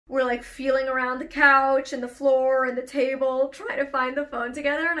we're like feeling around the couch and the floor and the table trying to find the phone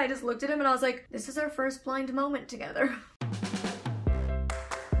together, and I just looked at him and I was like, this is our first blind moment together.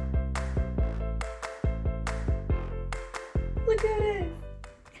 Look at it.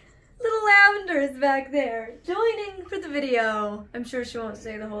 Little Lavender is back there, joining for the video. I'm sure she won't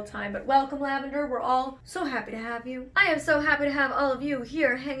stay the whole time, but welcome, Lavender. We're all so happy to have you. I am so happy to have all of you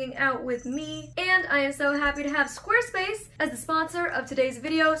here hanging out with me, and I am so happy to have Squarespace as the sponsor of today's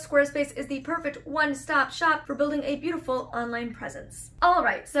video. Squarespace is the perfect one-stop shop for building a beautiful online presence. All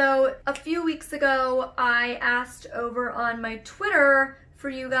right, so a few weeks ago, I asked over on my Twitter for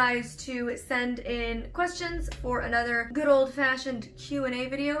you guys to send in questions for another good old-fashioned Q&A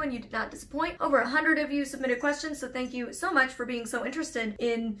video, and you did not disappoint. Over 100 of you submitted questions, so thank you so much for being so interested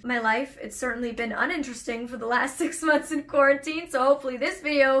in my life. It's certainly been uninteresting for the last 6 months in quarantine, so hopefully this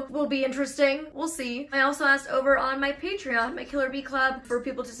video will be interesting. We'll see. I also asked over on my Patreon, my Killer Bee Club, for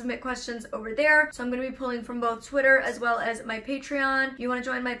people to submit questions over there, so I'm going to be pulling from both Twitter as well as my Patreon. If you want to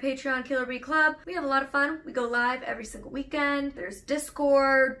join my Patreon Killer Bee Club, we have a lot of fun. We go live every single weekend. There's Discord,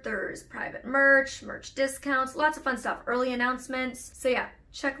 there's private merch discounts, lots of fun stuff, early announcements. So yeah,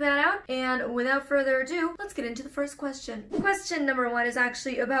 check that out. And without further ado, let's get into the first question. Question number 1 is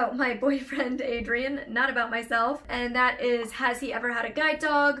actually about my boyfriend, Adrian, not about myself. And that is, has he ever had a guide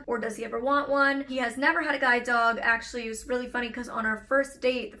dog, or does he ever want one? He has never had a guide dog. Actually, it was really funny because on our first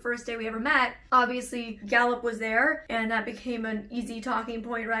date, the first day we ever met, obviously Gallup was there, and that became an easy talking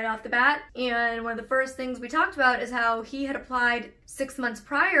point right off the bat. And one of the first things we talked about is how he had applied 6 months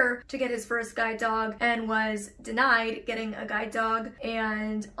prior to get his first guide dog and was denied getting a guide dog.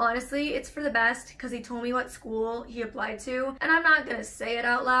 And honestly, it's for the best because he told me what school he applied to, and I'm not gonna say it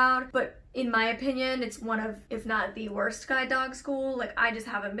out loud, but in my opinion, it's one of, if not the worst guide dog school. Like, I just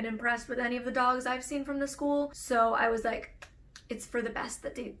haven't been impressed with any of the dogs I've seen from the school. So I was like, it's for the best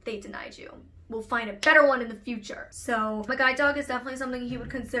that they denied you. We'll find a better one in the future. So my guide dog is definitely something he would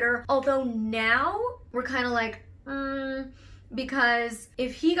consider. Although now we're kind of like, because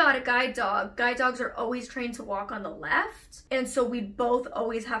if he got a guide dogs are always trained to walk on the left, and so we both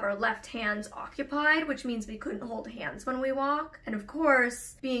always have our left hands occupied, which means we couldn't hold hands when we walk. And of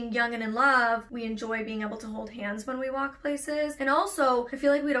course, being young and in love, we enjoy being able to hold hands when we walk places. And also, I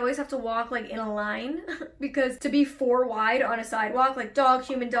feel like we'd always have to walk like in a line because to be 4 wide on a sidewalk, like dog,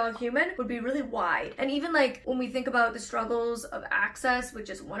 human, would be really wide. And even like when we think about the struggles of access, with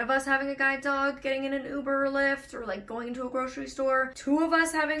just one of us having a guide dog, getting in an Uber or Lyft, or like going into a grocery store, 2 of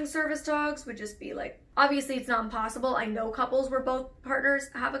us having service dogs would just be like, obviously it's not impossible. I know couples where both partners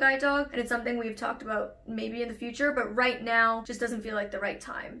have a guide dog, and it's something we've talked about maybe in the future, but right now just doesn't feel like the right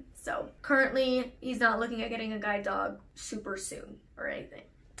time. So currently he's not looking at getting a guide dog super soon or anything.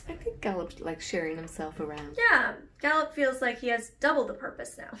 I think Gallup likes sharing himself around. Yeah, Gallup feels like he has double the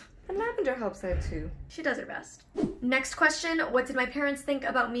purpose now. And Lavender helps out too. She does her best. Next question, what did my parents think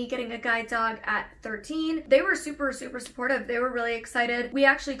about me getting a guide dog at 13? They were super supportive. They were really excited. We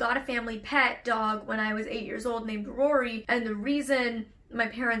actually got a family pet dog when I was 8 years old named Rory, and the reason my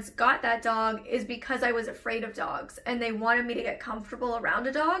parents got that dog is because I was afraid of dogs, and they wanted me to get comfortable around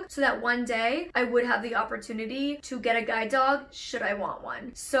a dog so that one day I would have the opportunity to get a guide dog should I want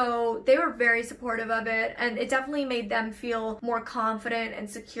one. So they were very supportive of it, and it definitely made them feel more confident and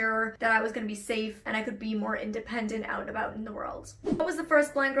secure that I was going to be safe and I could be more independent out and about in the world. What was the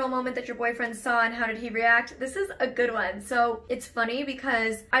first blind girl moment that your boyfriend saw, and how did he react? This is a good one. So it's funny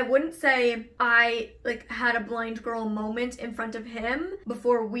because I wouldn't say I like had a blind girl moment in front of him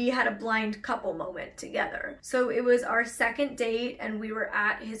before we had a blind couple moment together. So it was our second date, and we were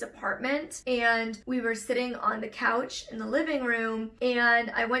at his apartment, and we were sitting on the couch in the living room,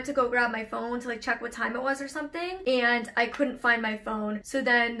 and I went to go grab my phone to like check what time it was or something, and I couldn't find my phone. So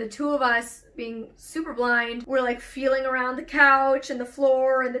then the 2 of us, being super blind, were like feeling around the couch and the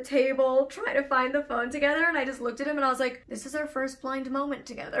floor and the table trying to find the phone together, and I just looked at him and I was like, this is our first blind moment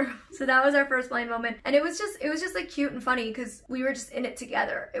together. So that was our first blind moment, and it was just like cute and funny because we were just in it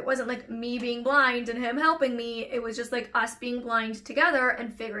together. It wasn't like me being blind and him helping me. It was just like us being blind together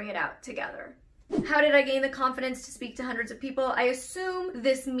and figuring it out together. How did I gain the confidence to speak to hundreds of people? I assume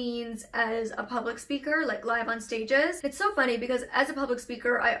this means as a public speaker, like live on stages. It's so funny because as a public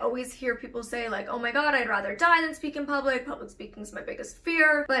speaker, I always hear people say like, oh my god, I'd rather die than speak in public. Public speaking is my biggest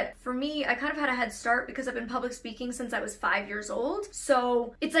fear. But for me, I kind of had a head start because I've been public speaking since I was 5 years old.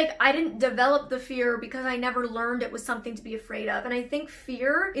 So it's like I didn't develop the fear because I never learned it was something to be afraid of. And I think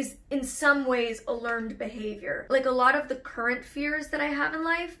fear is in some ways a learned behavior. Like a lot of the current fears that I have in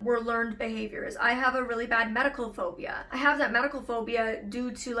life were learned behaviors. I have a really bad medical phobia. I have that medical phobia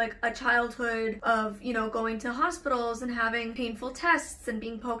due to like a childhood of, you know, going to hospitals and having painful tests and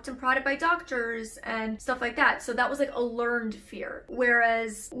being poked and prodded by doctors and stuff like that. So that was like a learned fear.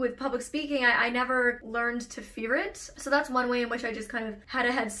 Whereas with public speaking, I never learned to fear it. So that's one way in which I just kind of had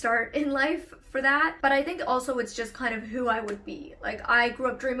a head start in life for that. But I think also it's just kind of who I would be. Like, I grew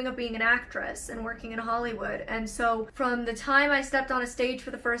up dreaming of being an actress and working in Hollywood. And so from the time I stepped on a stage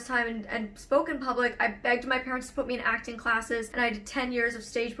for the first time and spoke in public, I begged my parents to put me in acting classes, and I did 10 years of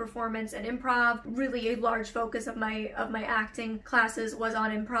stage performance and improv. Really a large focus of my acting classes was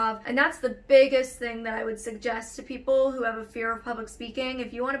on improv. And that's the biggest thing that I would suggest to people who have a fear of public speaking.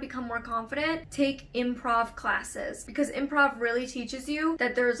 If you want to become more confident, take improv classes, because improv really teaches you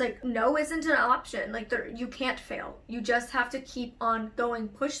that there's like no isn't an option. Like, you can't fail. You just have to keep on going,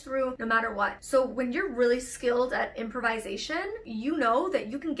 push through no matter what. So when you're really skilled at improvisation, you know that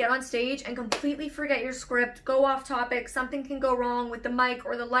you can get on stage and completely forget your script, go off topic, something can go wrong with the mic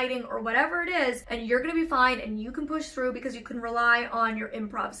or the lighting or whatever it is, and you're gonna be fine and you can push through because you can rely on your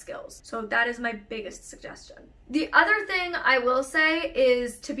improv skills. So that is my biggest suggestion. The other thing I will say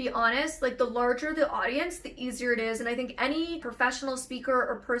is, to be honest, like, the larger the audience, the easier it is. And I think any professional speaker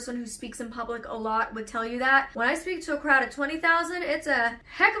or person who speaks in public a lot would tell you that. When I speak to a crowd of 20,000, it's a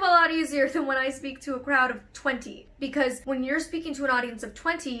heck of a lot easier than when I speak to a crowd of 20. Because when you're speaking to an audience of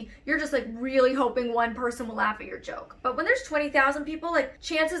 20, you're just like really hoping one person will laugh at your joke. But when there's 20,000 people, like,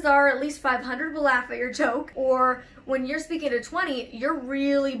 chances are at least 500 will laugh at your joke. Or when you're speaking to 20, you're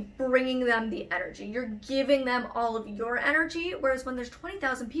really bringing them the energy. You're giving them all of your energy. Whereas when there's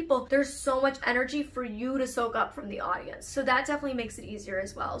 20,000 people, there's so much energy for you to soak up from the audience. So that definitely makes it easier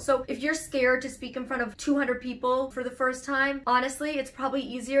as well. So if you're scared to speak in front of 200 people for the first time, honestly, it's probably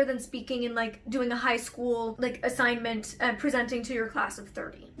easier than speaking in, like, doing a high school, like, assignment and presenting to your class of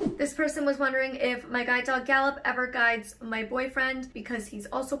 30. This person was wondering if my guide dog Gallop ever guides my boyfriend, because he's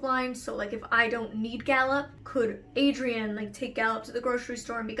also blind. So, like, if I don't need Gallop, could Adrian, like, take Gallop to the grocery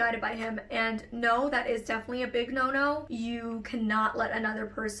store and be guided by him? And no, that is definitely a big no-no. You cannot let another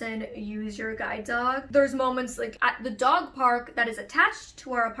person use your guide dog. There's moments, like, at the dog park that is attached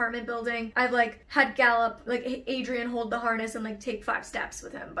to our apartment building, I've, like, had Gallop, like, Adrian hold the harness and, like, take 5 steps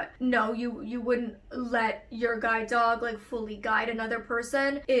with him. But no, you wouldn't let your guide dog, like, fully guide another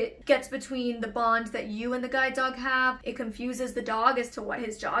person. It gets between the bond that you and the guide dog have. It confuses the dog as to what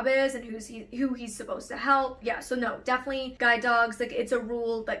his job is and who he's supposed to help. Yeah, so no, definitely guide dogs, like, it's a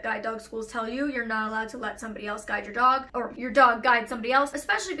rule that guide dog schools tell you. You're not allowed to let somebody else guide your dog, or your dog guide somebody else,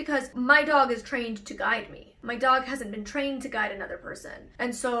 especially because my dog is trained to guide me. My dog hasn't been trained to guide another person.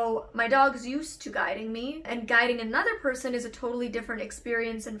 And so my dog's used to guiding me, and guiding another person is a totally different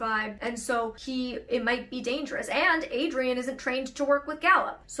experience and vibe. And so it might be dangerous. And Adrian isn't trained to work with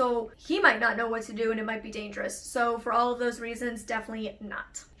Gallop, so he might not know what to do and it might be dangerous. So for all of those reasons, definitely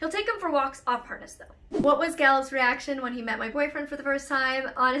not. He'll take him for walks off harness though. What was Gallop's reaction when he met my boyfriend for the first time?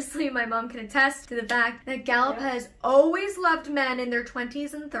 Honestly, my mom can attest to the fact that Gallop has always loved men in their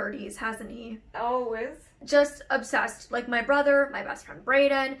 20s and 30s, hasn't he? Always. Just obsessed. Like, my brother, my best friend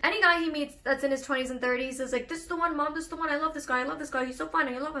Brayden, any guy he meets that's in his 20s and 30s is like, this is the one, mom, this is the one, I love this guy, he's so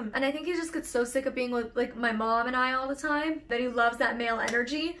funny, I love him. And I think he just gets so sick of being with, like, my mom and I all the time, that he loves that male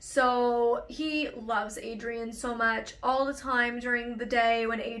energy. So he loves Adrian so much. All the time during the day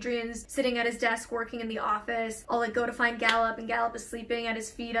when Adrian's sitting at his desk working in the office, I'll, like, go to find Gallop, and Gallop is sleeping at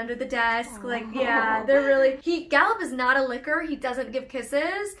his feet under the desk. Aww. Like, yeah, they're really, Gallop is not a licker. He doesn't give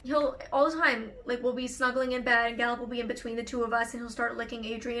kisses. He'll, all the time, like, we'll be snuggling in bed and Gallop will be in between the two of us and he'll start licking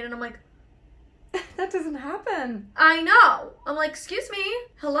Adrian, and I'm like, that doesn't happen. I know. I'm like, excuse me,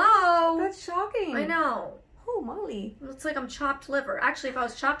 hello. That's shocking. I know. Oh, Molly. It's like I'm chopped liver. Actually, if I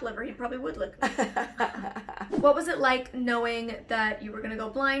was chopped liver, he probably would lick me. What was it like knowing that you were gonna go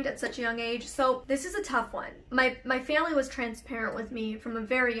blind at such a young age? So this is a tough one. My family was transparent with me from a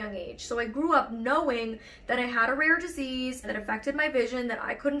very young age. So I grew up knowing that I had a rare disease that affected my vision, that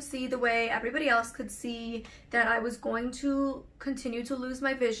I couldn't see the way everybody else could see, that I was going to continue to lose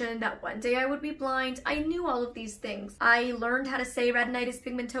my vision, that one day I would be blind. I knew all of these things. I learned how to say retinitis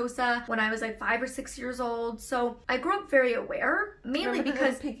pigmentosa when I was like 5 or 6 years old. So I grew up very aware, mainly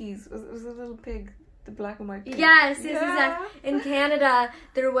because piggies. It was a little pig. The black and white. Yes, Yeah. In Canada,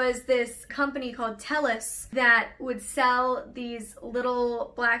 there was this company called TELUS that would sell these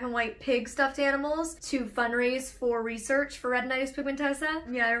little black and white pig stuffed animals to fundraise for research for retinitis pigmentosa.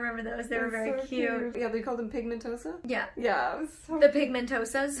 Yeah, I remember those. They were very so cute. Yeah, they called them pigmentosa. Yeah. Yeah, it was so The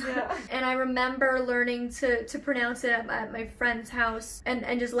pigmentosas. Yeah. And I remember learning to pronounce it at my friend's house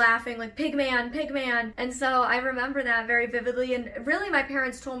and just laughing like pigman. And so I remember that very vividly. And really my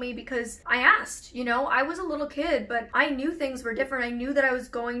parents told me because I asked, you know, I was a little kid, but I knew things were different. I knew that I was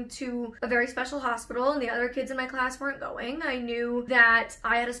going to a very special hospital and the other kids in my class weren't going. I knew that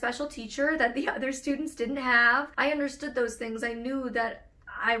I had a special teacher that the other students didn't have. I understood those things. I knew that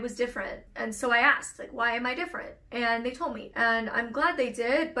I was different. And so I asked, like, why am I different? And they told me. And I'm glad they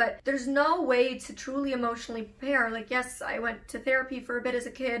did, but there's no way to truly emotionally prepare. Like, yes, I went to therapy for a bit as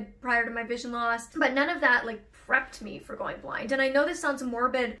a kid prior to my vision loss, but none of that, like, prepped me for going blind. And I know this sounds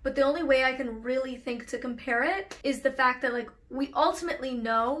morbid, but the only way I can really think to compare it is the fact that, like, we ultimately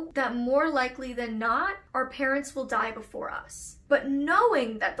know that more likely than not, our parents will die before us. But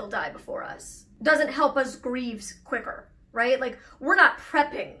knowing that they'll die before us doesn't help us grieve quicker. Right? Like, we're not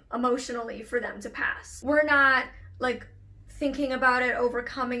prepping emotionally for them to pass. We're not, like, thinking about it,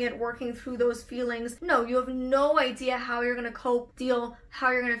 overcoming it, working through those feelings. No, you have no idea how you're gonna cope, deal,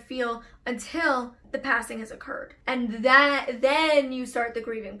 how you're gonna feel until the passing has occurred. And then you start the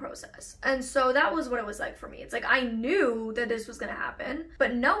grieving process. And so that was what it was like for me. It's like I knew that this was gonna happen,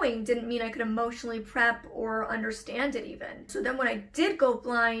 but knowing didn't mean I could emotionally prep or understand it even. So then when I did go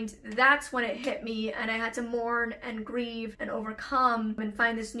blind, that's when it hit me and I had to mourn and grieve and overcome and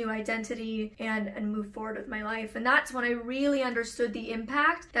find this new identity and move forward with my life. And that's when I really understood the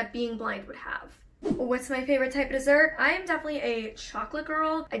impact that being blind would have. What's my favorite type of dessert? I am definitely a chocolate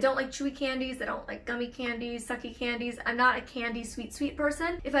girl. I don't like chewy candies. I don't like gummy candies, sucky candies. I'm not a candy sweet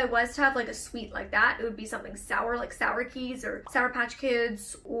person. If I was to have like a sweet like that, it would be something sour like Sour Keys or Sour Patch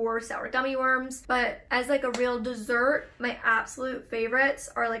Kids or sour gummy worms. But as like a real dessert, my absolute favorites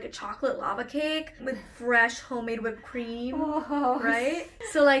are like a chocolate lava cake with fresh homemade whipped cream, right?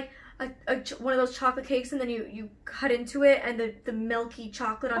 So like one of those chocolate cakes and then you cut into it and the milky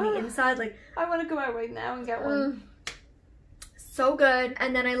chocolate on the inside, like I want to go out right now and get one. So good.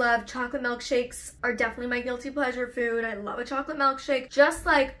 And then I love chocolate milkshakes are definitely my guilty pleasure food. I love a chocolate milkshake, just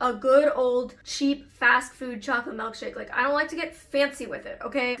like a good old cheap fast food chocolate milkshake. Like I don't like to get fancy with it,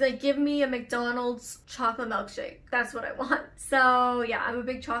 okay? Like give me a McDonald's chocolate milkshake. That's what I want. So yeah, I'm a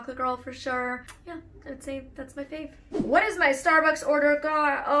big chocolate girl for sure. Yeah, I'd say that's my fave. What is my Starbucks order?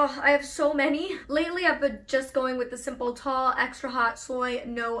 God, oh, I have so many. Lately, I've been just going with the simple tall, extra hot soy,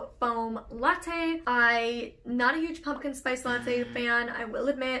 no foam latte. I'm not a huge pumpkin spice latte fan. I will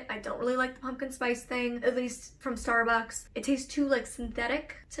admit, I don't really like the pumpkin spice thing, at least from Starbucks. It tastes too like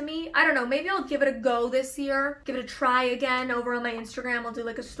synthetic to me. I don't know, maybe I'll give it a go this year. Give it a try again over on my Instagram. I'll do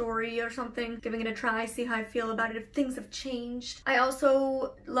like a story or something, giving it a try, see how I feel about it, if things have changed. I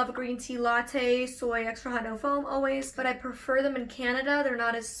also love a green tea latte, soy, extra hot, no foam always, but I prefer them in Canada. They're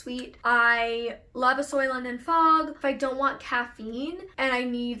not as sweet. I love a soy London fog. If I don't want caffeine and I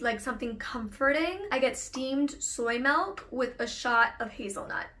need like something comforting, I get steamed soy milk with a shot of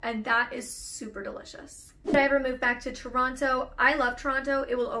hazelnut, and that is super delicious. Did I ever move back to Toronto? I love Toronto.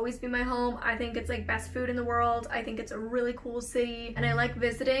 It will always be my home. I think it's like best food in the world. I think it's a really cool city and I like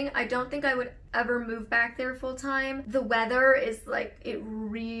visiting. I don't think I would ever move back there full time. The weather is like, it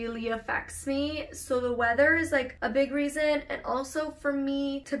really affects me. So the weather is like a big reason. And also for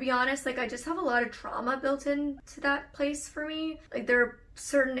me, to be honest, like I just have a lot of trauma built into that place for me. Like there are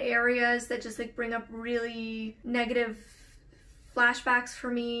certain areas that just like bring up really negative flashbacks for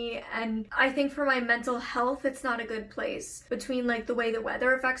me, and I think for my mental health it's not a good place. Between like the way the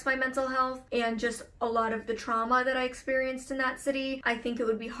weather affects my mental health and just a lot of the trauma that I experienced in that city, I think it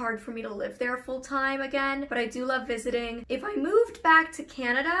would be hard for me to live there full time again, but I do love visiting. If I moved back to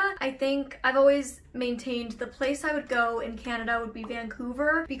Canada, I think I've always maintained the place I would go in Canada would be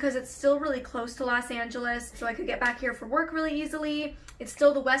Vancouver, because it's still really close to Los Angeles, so I could get back here for work really easily. It's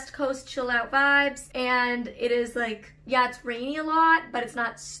still the West Coast chill out vibes, and it is like, yeah, it's rainy a lot, but it's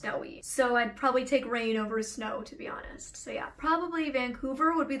not snowy. So I'd probably take rain over snow, to be honest. So yeah, probably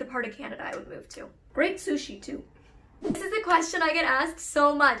Vancouver would be the part of Canada I would move to. Great sushi too. This is a question I get asked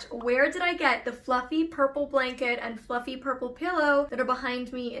so much. Where did I get the fluffy purple blanket and fluffy purple pillow that are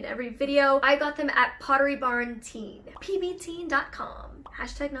behind me in every video? I got them at Pottery Barn Teen, pbteen.com.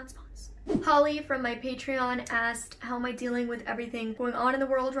 Hashtag not sponsored. Holly from my Patreon asked, how am I dealing with everything going on in the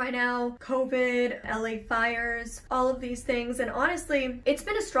world right now? COVID, LA fires, all of these things. And honestly, it's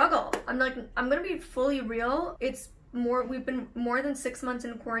been a struggle. I'm gonna be fully real. It's we've been more than 6 months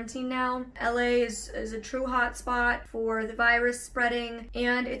in quarantine now. LA is a true hotspot for the virus spreading,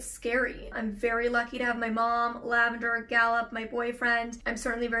 and it's scary. I'm very lucky to have my mom, Lavender, Gallup, my boyfriend. I'm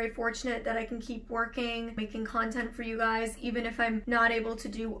certainly very fortunate that I can keep working, making content for you guys, even if I'm not able to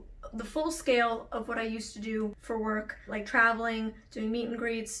do the full scale of what I used to do for work, like traveling, doing meet and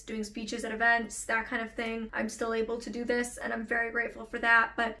greets, doing speeches at events, that kind of thing. I'm still able to do this, and I'm very grateful for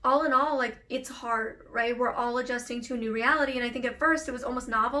that. But all in all, like, it's hard, right? We're all adjusting to a new reality, and I think at first it was almost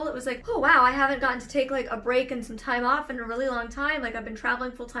novel. It was like, oh wow, I haven't gotten to take like a break and some time off in a really long time. Like, I've been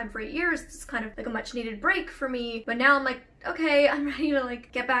traveling full time for 8 years. It's kind of like a much needed break for me. But now I'm like, okay, I'm ready to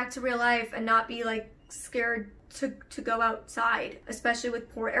like get back to real life and not be like scared to go outside, especially with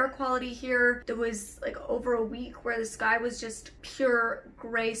poor air quality here. There was like over a week where the sky was just pure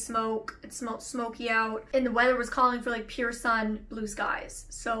gray smoke. It smelled smoky out, and the weather was calling for like pure sun, blue skies.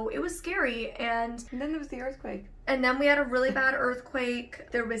 So it was scary. And then there was the earthquake. And then we had a really bad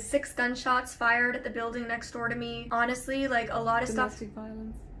earthquake. There was 6 gunshots fired at the building next door to me. Honestly, like a lot of Domestic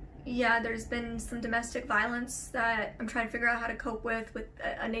violence. Yeah, there's been some domestic violence that I'm trying to figure out how to cope with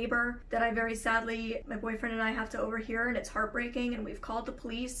a neighbor that I very sadly, my boyfriend and I have to overhear, and it's heartbreaking, and we've called the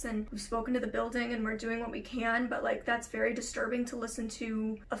police and we've spoken to the building and we're doing what we can, but like that's very disturbing to listen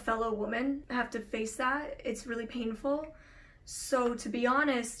to a fellow woman have to face that. It's really painful. So to be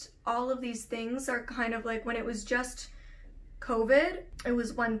honest, all of these things are kind of like, when it was just COVID, it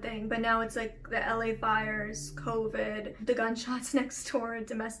was one thing, but now it's like the LA fires, COVID, the gunshots next door,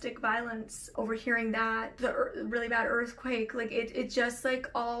 domestic violence, overhearing that, the really bad earthquake, like it just like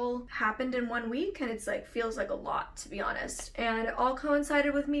all happened in 1 week, and it's like feels like a lot, to be honest. And it all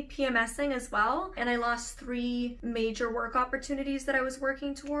coincided with me PMSing as well, and I lost 3 major work opportunities that I was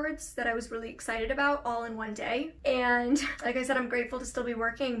working towards that I was really excited about all in one day. And like I said, I'm grateful to still be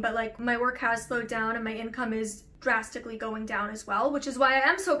working, but like my work has slowed down and my income is drastically going down as well, which is why I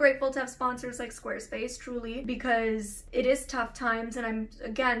am so grateful to have sponsors like Squarespace, truly, because it is tough times, and I'm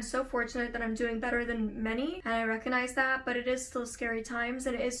again so fortunate that I'm doing better than many, and I recognize that, but it is still scary times,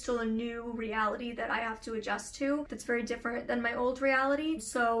 and it is still a new reality that I have to adjust to that's very different than my old reality.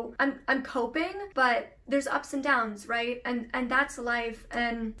 So I'm coping, but there's ups and downs, right? And that's life.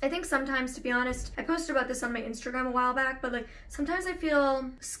 And I think sometimes, to be honest, I posted about this on my Instagram a while back, but like sometimes I feel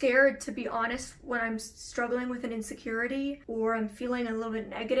scared to be honest when I'm struggling with an insecurity, or I'm feeling a little bit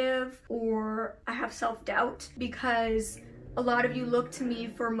negative, or I have self-doubt, because a lot of you look to me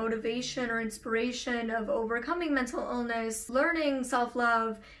for motivation or inspiration of overcoming mental illness, learning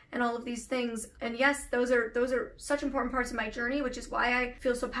self-love, and all of these things. And yes, those are such important parts of my journey, which is why I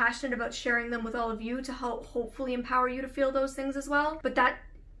feel so passionate about sharing them with all of you to help hopefully empower you to feel those things as well. But that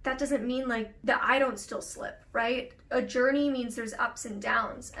doesn't mean like that I don't still slip, right? A journey means there's ups and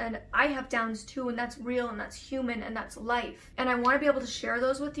downs, and I have downs too, and that's real, and that's human, and that's life. And I want to be able to share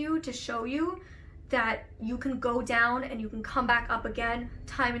those with you to show you that you can go down and you can come back up again,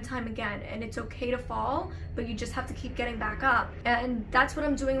 time and time again, and it's okay to fall, but you just have to keep getting back up. And that's what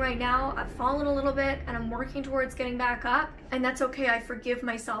I'm doing right now. I've fallen a little bit and I'm working towards getting back up, and that's okay. I forgive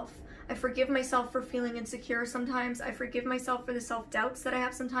myself. I forgive myself for feeling insecure sometimes. I forgive myself for the self-doubts that I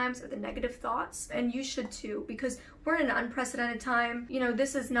have sometimes, or the negative thoughts. And you should too, because we're in an unprecedented time. You know,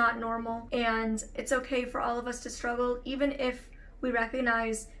 this is not normal, and it's okay for all of us to struggle, even if we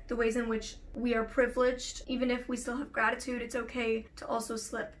recognize the ways in which we are privileged. Even if we still have gratitude, it's okay to also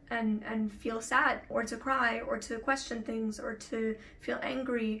slip and feel sad, or to cry, or to question things, or to feel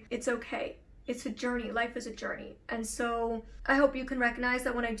angry. It's okay. It's a journey. Life is a journey. And so I hope you can recognize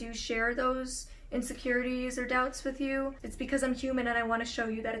that when I do share those insecurities or doubts with you, it's because I'm human, and I want to show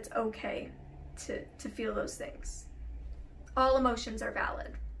you that it's okay to feel those things. All emotions are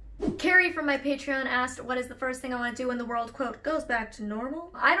valid. Carrie from my Patreon asked, what is the first thing I want to do when the world, quote, goes back to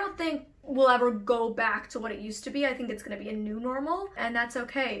normal? I don't think we'll ever go back to what it used to be. I think it's going to be a new normal, and that's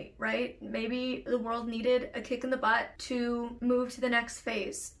okay, right? Maybe the world needed a kick in the butt to move to the next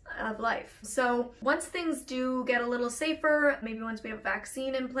phase of life. So once things do get a little safer, maybe once we have a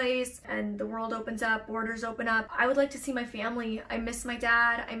vaccine in place and the world opens up, borders open up, I would like to see my family. I miss my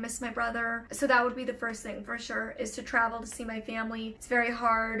dad, I miss my brother. So that would be the first thing for sure, is to travel to see my family. It's very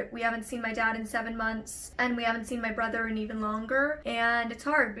hard. We haven't seen my dad in 7 months, and we haven't seen my brother in even longer. And it's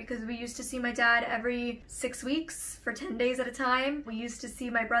hard because we used to see my dad every 6 weeks for 10 days at a time. We used to see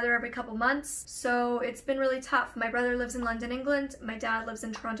my brother every couple months. So it's been really tough. My brother lives in London, England. My dad lives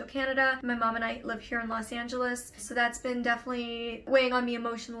in Toronto, Canada. My mom and I live here in Los Angeles. So that's been definitely weighing on me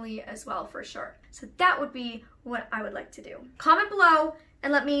emotionally as well, for sure. So that would be what I would like to do. Comment below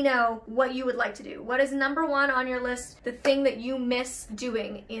and let me know what you would like to do. What is number 1 on your list, the thing that you miss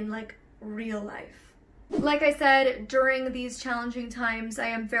doing in like real life? Like I said, during these challenging times, I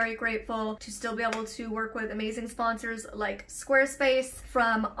am very grateful to still be able to work with amazing sponsors like Squarespace.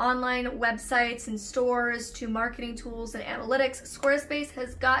 From online websites and stores to marketing tools and analytics, Squarespace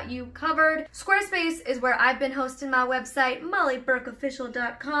has got you covered. Squarespace is where I've been hosting my website,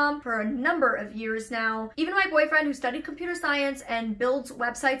 mollyburkeofficial.com, for a number of years now. Even my boyfriend, who studied computer science and builds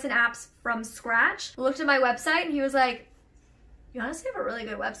websites and apps from scratch, looked at my website and he was like, "You honestly have a really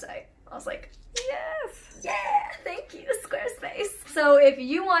good website." I was like, "Yes, yeah, thank you, Squarespace." So if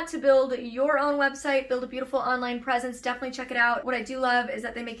you want to build your own website, build a beautiful online presence, definitely check it out. What I do love is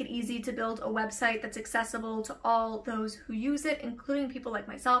that they make it easy to build a website that's accessible to all those who use it, including people like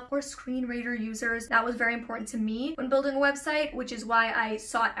myself or screen reader users. That was very important to me when building a website, which is why I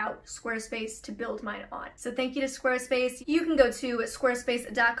sought out Squarespace to build mine on. So thank you to Squarespace. You can go to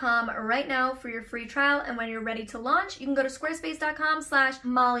squarespace.com right now for your free trial, and when you're ready to launch, you can go to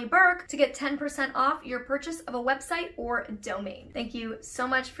squarespace.com/mollyburke to get 10% off your purchase of a website or domain. Thank you so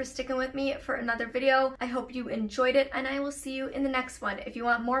much for sticking with me for another video. I hope you enjoyed it, and I will see you in the next one. If you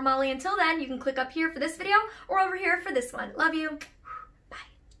want more Molly until then, you can click up here for this video or over here for this one. Love you.